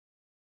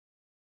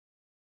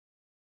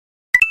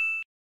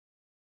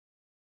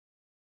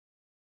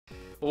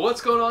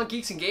What's going on,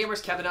 geeks and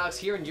gamers? Kevin Alex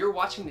here, and you're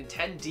watching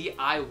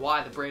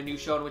NINTENDIY, the brand new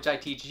show in which I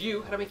teach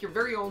you how to make your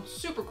very own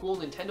super cool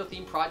Nintendo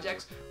themed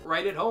projects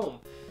right at home.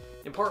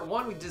 In part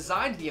 1, we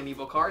designed the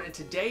Amiibo card, and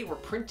today we're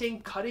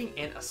printing, cutting,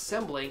 and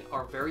assembling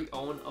our very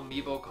own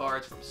Amiibo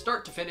cards from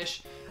start to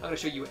finish. I'm going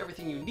to show you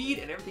everything you need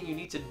and everything you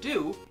need to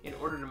do in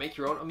order to make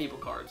your own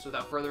Amiibo cards. So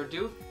without further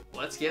ado,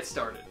 let's get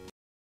started.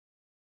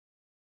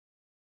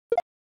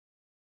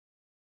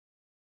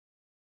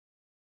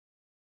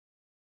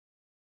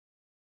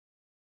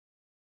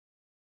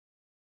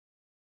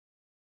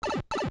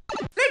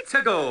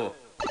 Let's go!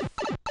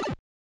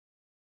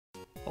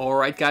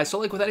 Alright guys, so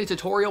like with any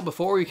tutorial,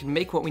 before we can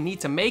make what we need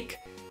to make,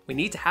 we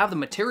need to have the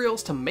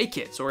materials to make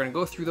it. So we're going to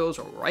go through those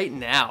right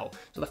now.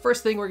 So the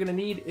first thing we're going to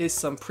need is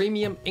some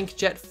premium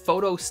Inkjet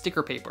Photo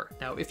Sticker Paper.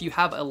 Now if you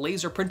have a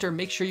laser printer,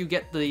 make sure you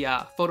get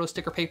the photo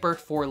sticker paper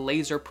for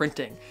laser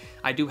printing.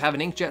 I do have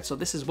an inkjet, so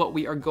this is what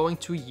we are going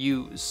to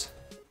use.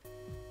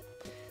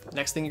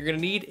 Next thing you're going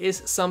to need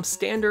is some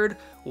standard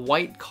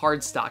white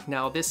cardstock.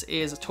 Now this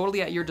is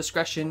totally at your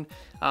discretion,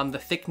 the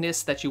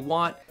thickness that you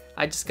want.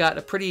 I just got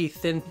a pretty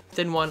thin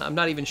one. I'm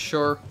not even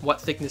sure what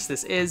thickness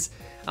this is,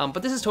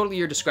 but this is totally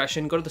your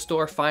discretion. Go to the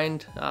store,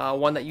 find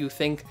one that you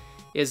think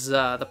is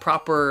the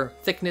proper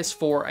thickness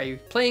for a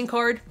playing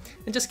card,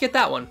 and just get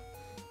that one.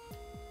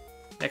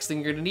 Next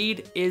thing you're going to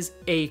need is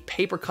a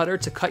paper cutter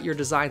to cut your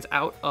designs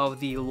out of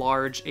the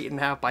large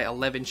 8.5 by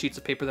 11 sheets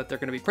of paper that they're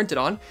going to be printed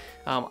on.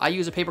 I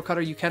use a paper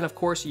cutter. You can, of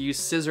course, use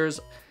scissors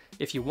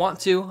if you want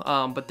to,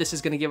 but this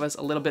is going to give us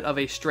a little bit of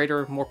a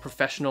straighter, more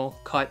professional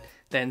cut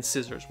than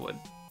scissors would.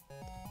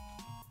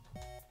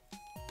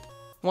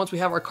 Once we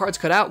have our cards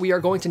cut out, we are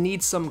going to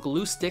need some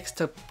glue sticks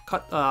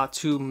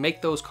to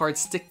make those cards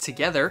stick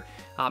together.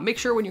 Make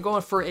sure when you're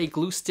going for a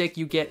glue stick,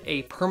 you get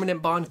a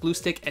permanent bond glue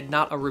stick and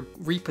not a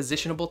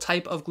repositionable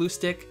type of glue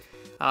stick,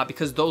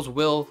 because those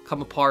will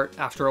come apart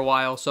after a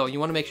while. So you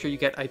want to make sure you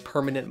get a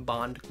permanent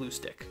bond glue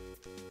stick.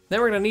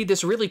 Then we're going to need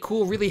this really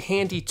cool, really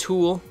handy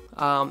tool.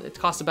 It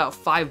costs about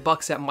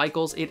 $5 at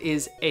Michael's. It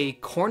is a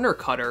corner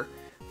cutter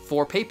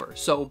for paper.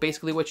 So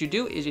basically what you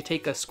do is you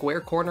take a square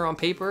corner on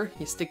paper,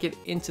 you stick it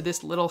into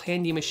this little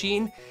handy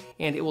machine,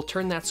 and it will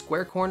turn that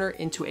square corner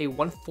into a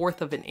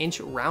 1/4 of an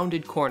inch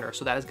rounded corner.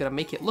 So that is going to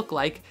make it look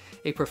like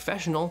a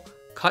professional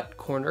cut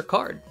corner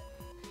card.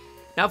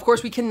 Now, of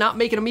course, we cannot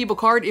make an Amiibo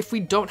card if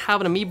we don't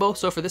have an Amiibo.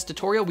 So for this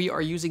tutorial, we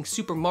are using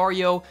Super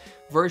Mario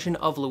version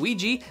of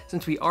Luigi,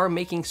 since we are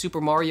making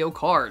Super Mario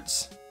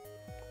cards.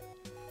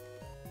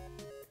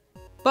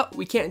 But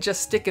we can't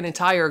just stick an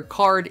entire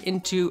card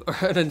into, or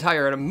an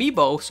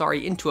Amiibo,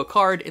 sorry, into a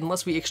card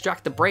unless we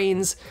extract the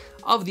brains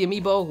of the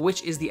Amiibo,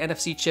 which is the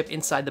NFC chip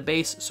inside the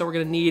base. So we're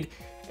gonna need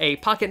a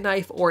pocket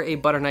knife or a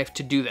butter knife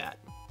to do that.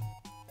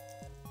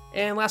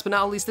 And last but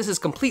not least, this is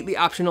completely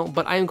optional,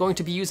 but I am going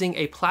to be using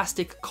a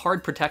plastic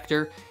card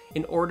protector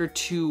in order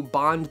to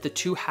bond the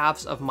two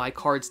halves of my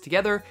cards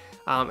together,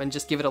 and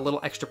just give it a little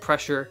extra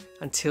pressure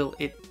until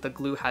the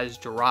glue has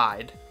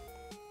dried.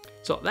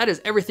 So that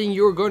is everything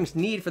you're going to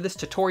need for this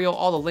tutorial.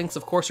 All the links,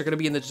 of course, are going to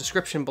be in the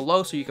description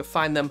below, so you can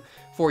find them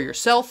for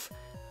yourself.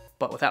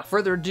 But without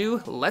further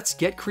ado, let's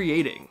get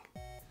creating.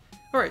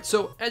 All right,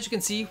 so as you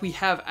can see, we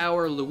have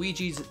our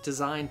Luigi's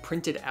design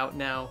printed out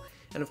now.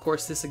 And of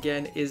course, this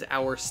again is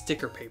our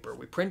sticker paper.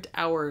 We print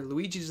our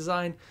Luigi's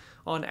design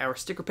on our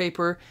sticker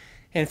paper.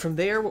 And from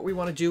there, what we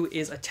want to do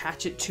is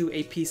attach it to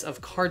a piece of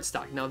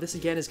cardstock. Now this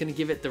again is going to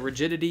give it the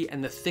rigidity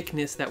and the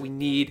thickness that we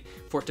need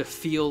for it to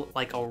feel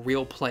like a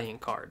real playing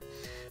card.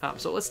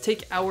 So let's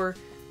take our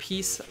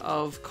piece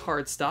of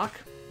cardstock,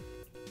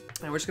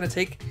 and we're just going to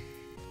take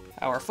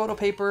our photo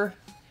paper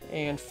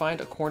and find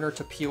a corner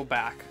to peel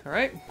back. All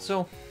right,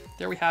 so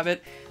there we have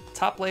it.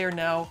 Top layer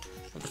now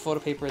of the photo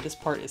paper. This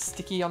part is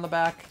sticky on the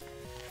back,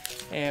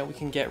 and we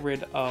can get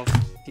rid of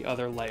the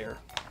other layer.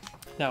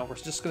 Now we're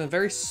just going to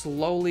very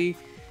slowly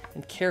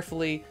and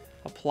carefully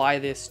apply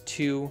this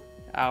to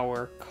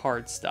our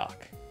cardstock.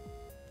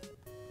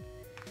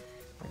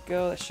 There we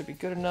go, that should be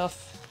good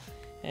enough.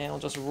 And we'll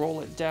just roll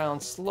it down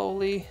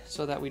slowly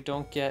so that we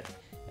don't get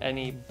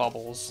any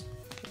bubbles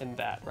in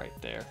that right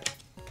there.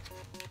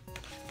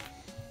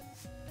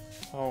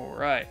 All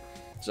right,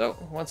 so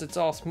once it's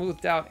all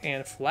smoothed out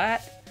and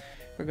flat,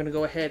 we're going to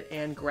go ahead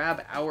and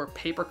grab our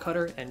paper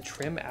cutter and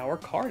trim our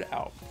card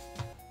out.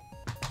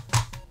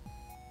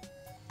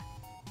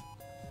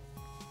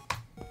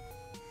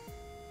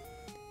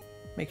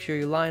 Make sure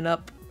you line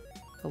up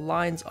the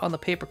lines on the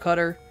paper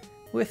cutter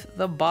with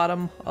the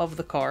bottom of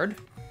the card.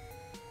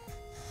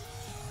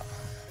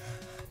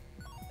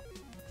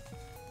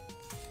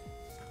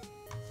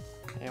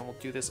 And we'll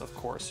do this, of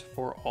course,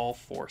 for all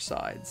 4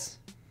 sides.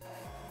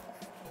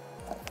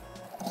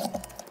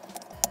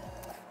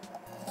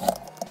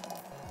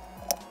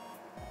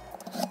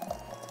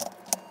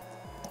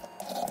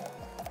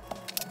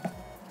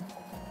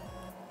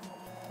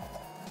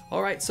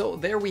 Alright, so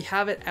there we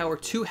have it, our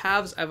 2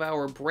 halves of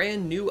our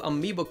brand new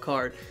Amiibo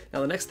card.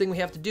 Now the next thing we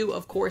have to do,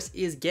 of course,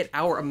 is get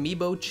our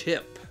Amiibo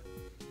chip.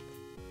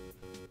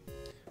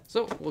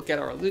 So we'll get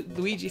our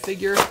Luigi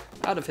figure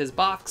out of his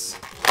box.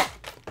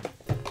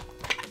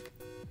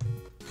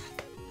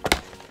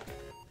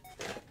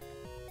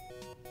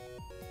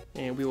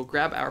 we will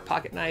grab our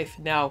pocket knife.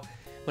 Now,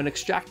 when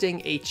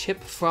extracting a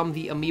chip from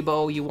the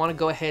Amiibo, you want to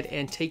go ahead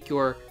and take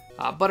your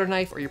butter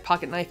knife or your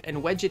pocket knife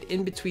and wedge it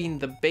in between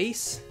the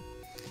base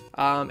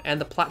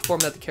and the platform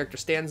that the character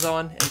stands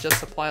on, and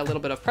just apply a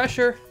little bit of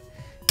pressure.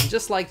 And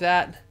just like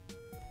that,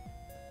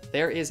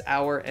 there is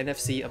our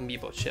NFC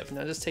Amiibo chip.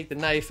 Now just take the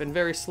knife and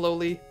very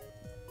slowly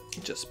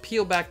just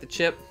peel back the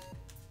chip.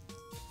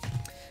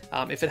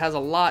 If it has a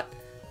lot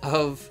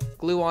of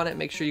glue on it,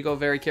 make sure you go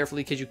very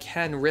carefully because you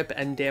can rip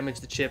and damage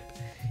the chip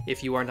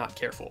if you are not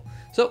careful.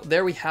 So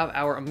there we have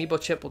our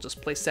Amiibo chip. We'll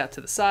just place that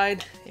to the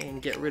side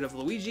and get rid of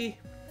Luigi.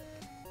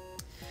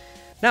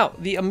 Now,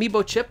 the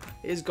Amiibo chip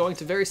is going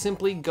to very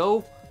simply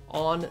go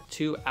on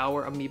to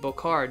our Amiibo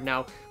card.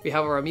 Now, we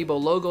have our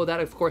Amiibo logo. That,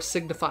 of course,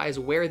 signifies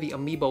where the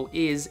Amiibo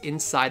is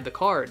inside the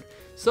card.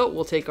 So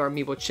we'll take our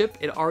Amiibo chip.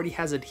 It already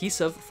has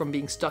adhesive from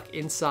being stuck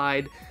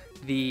inside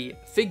the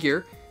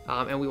figure,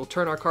 and we will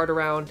turn our card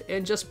around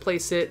and just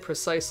place it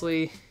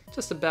precisely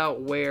just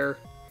about where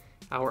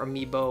our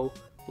Amiibo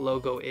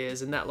logo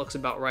is, and that looks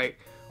about right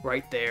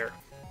there.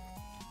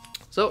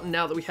 So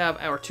now that we have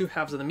our two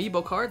halves of the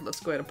Amiibo card, let's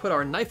go ahead and put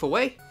our knife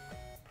away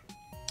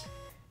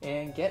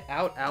and get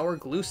out our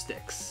glue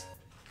sticks.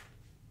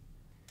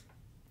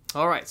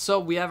 All right, so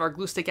we have our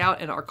glue stick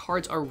out and our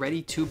cards are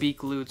ready to be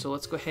glued. So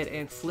let's go ahead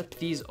and flip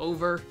these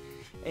over,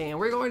 and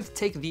we're going to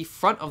take the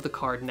front of the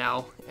card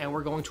now, and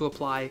we're going to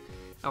apply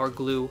our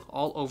glue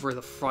all over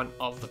the front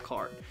of the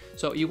card.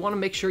 So you want to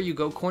make sure you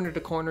go corner to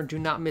corner, do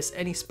not miss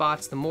any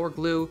spots. The more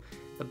glue,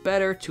 the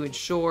better, to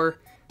ensure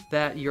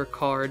that your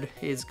card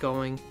is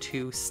going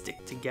to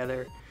stick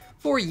together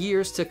for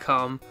years to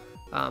come.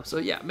 So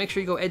yeah, make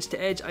sure you go edge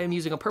to edge. I am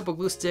using a purple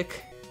glue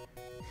stick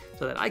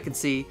so that I can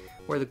see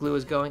where the glue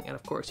is going, and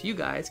of course you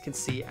guys can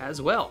see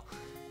as well.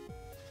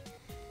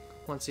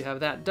 Once you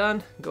have that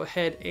done, go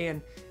ahead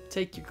and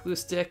take your glue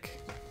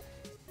stick.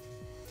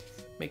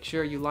 Make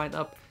sure you line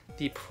up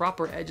the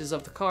proper edges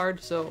of the card.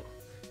 So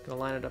I'm gonna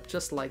line it up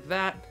just like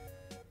that.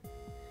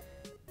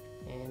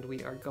 And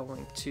we are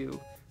going to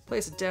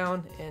place it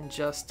down and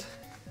just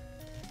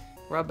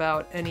rub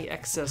out any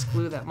excess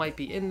glue that might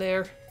be in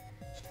there.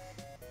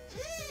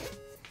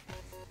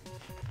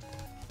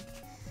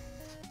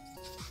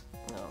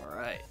 All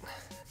right,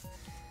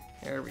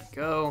 there we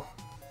go.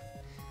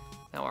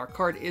 Now our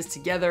card is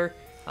together.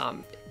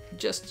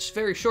 Just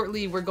very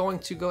shortly, we're going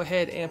to go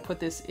ahead and put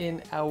this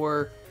in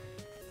our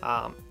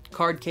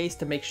card case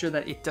to make sure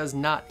that it does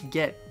not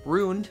get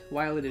ruined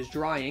while it is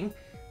drying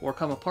or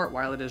come apart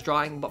while it is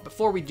drying. But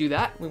before we do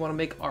that, we want to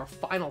make our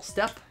final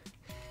step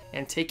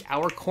and take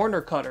our corner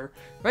cutter.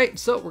 Right,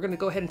 so we're going to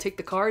go ahead and take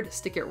the card,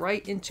 stick it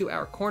right into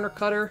our corner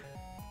cutter,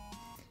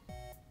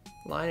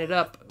 line it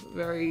up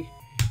very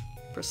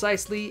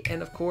precisely,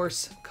 and of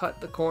course cut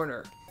the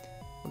corner.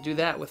 We'll do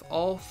that with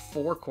all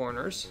 4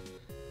 corners.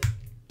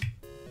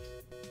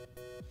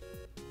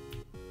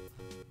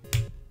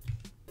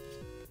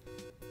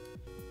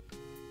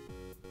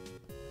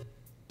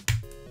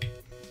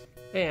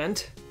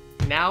 And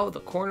now the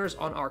corners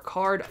on our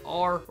card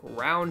are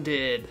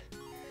rounded.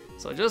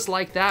 So just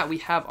like that, we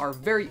have our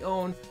very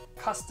own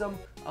custom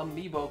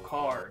Amiibo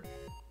card.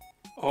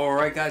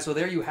 Alright guys, so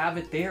there you have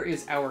it. There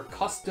is our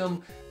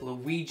custom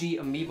Luigi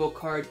Amiibo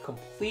card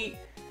complete.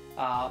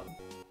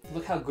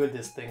 Look how good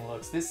this thing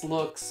looks. This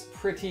looks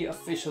pretty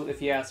official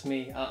if you ask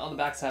me. On the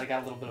back side I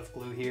got a little bit of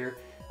glue here.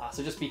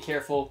 So just be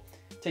careful.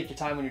 Take your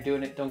time when you're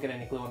doing it. Don't get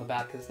any glue on the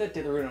back because that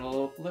did ruin it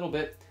a little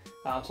bit.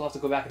 So I'll have to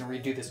go back and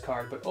redo this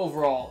card. But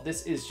overall,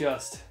 this is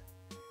just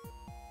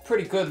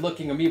pretty good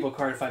looking Amiibo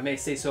card, if I may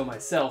say so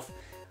myself.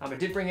 I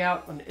did bring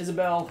out an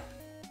Isabelle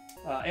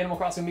Animal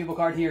Crossing Amiibo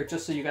card here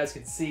just so you guys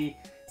can see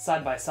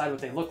side by side what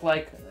they look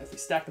like. If we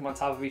stack them on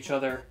top of each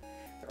other,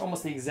 they're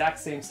almost the exact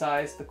same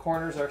size. The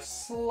corners are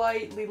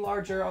slightly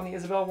larger on the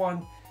Isabelle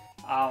one,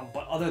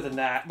 but other than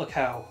that, look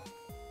how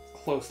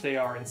close they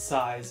are in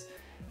size.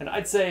 And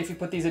I'd say if you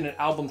put these in an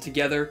album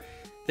together,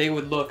 they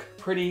would look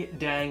pretty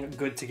dang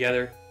good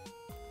together.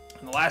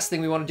 And the last thing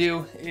we want to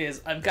do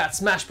is, I've got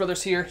Smash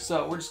Brothers here,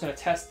 so we're just going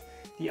to test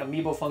the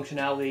Amiibo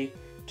functionality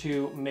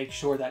to make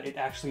sure that it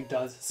actually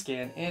does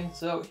scan in.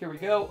 So here we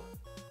go.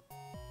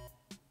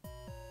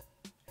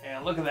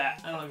 And look at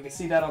that. I don't know if you can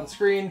see that on the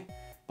screen,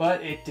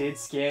 but it did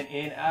scan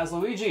in as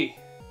Luigi.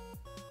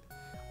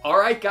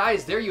 Alright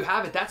guys, there you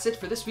have it. That's it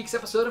for this week's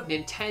episode of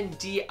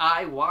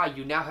NINTENDIY.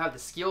 You now have the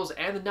skills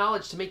and the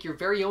knowledge to make your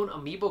very own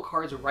Amiibo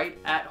cards right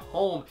at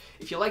home.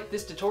 If you like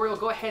this tutorial,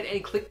 go ahead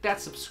and click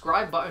that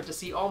subscribe button to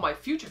see all my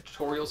future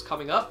tutorials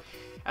coming up,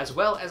 as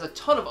well as a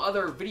ton of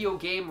other video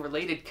game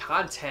related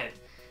content.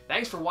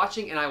 Thanks for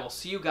watching, and I will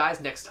see you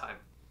guys next time.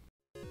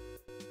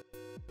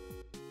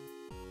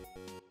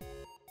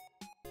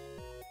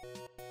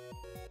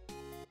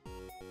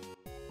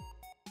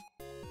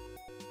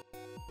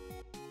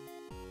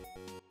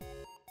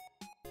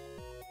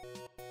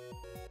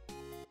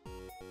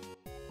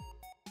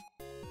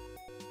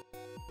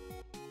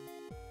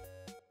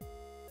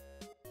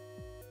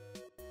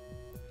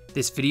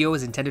 This video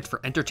is intended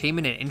for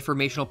entertainment and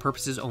informational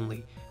purposes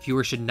only.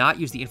 Viewers should not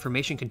use the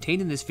information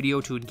contained in this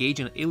video to engage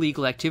in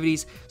illegal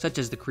activities such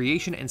as the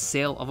creation and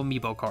sale of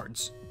Amiibo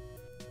cards.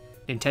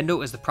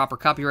 Nintendo is the proper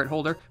copyright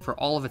holder for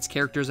all of its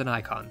characters and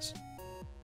icons.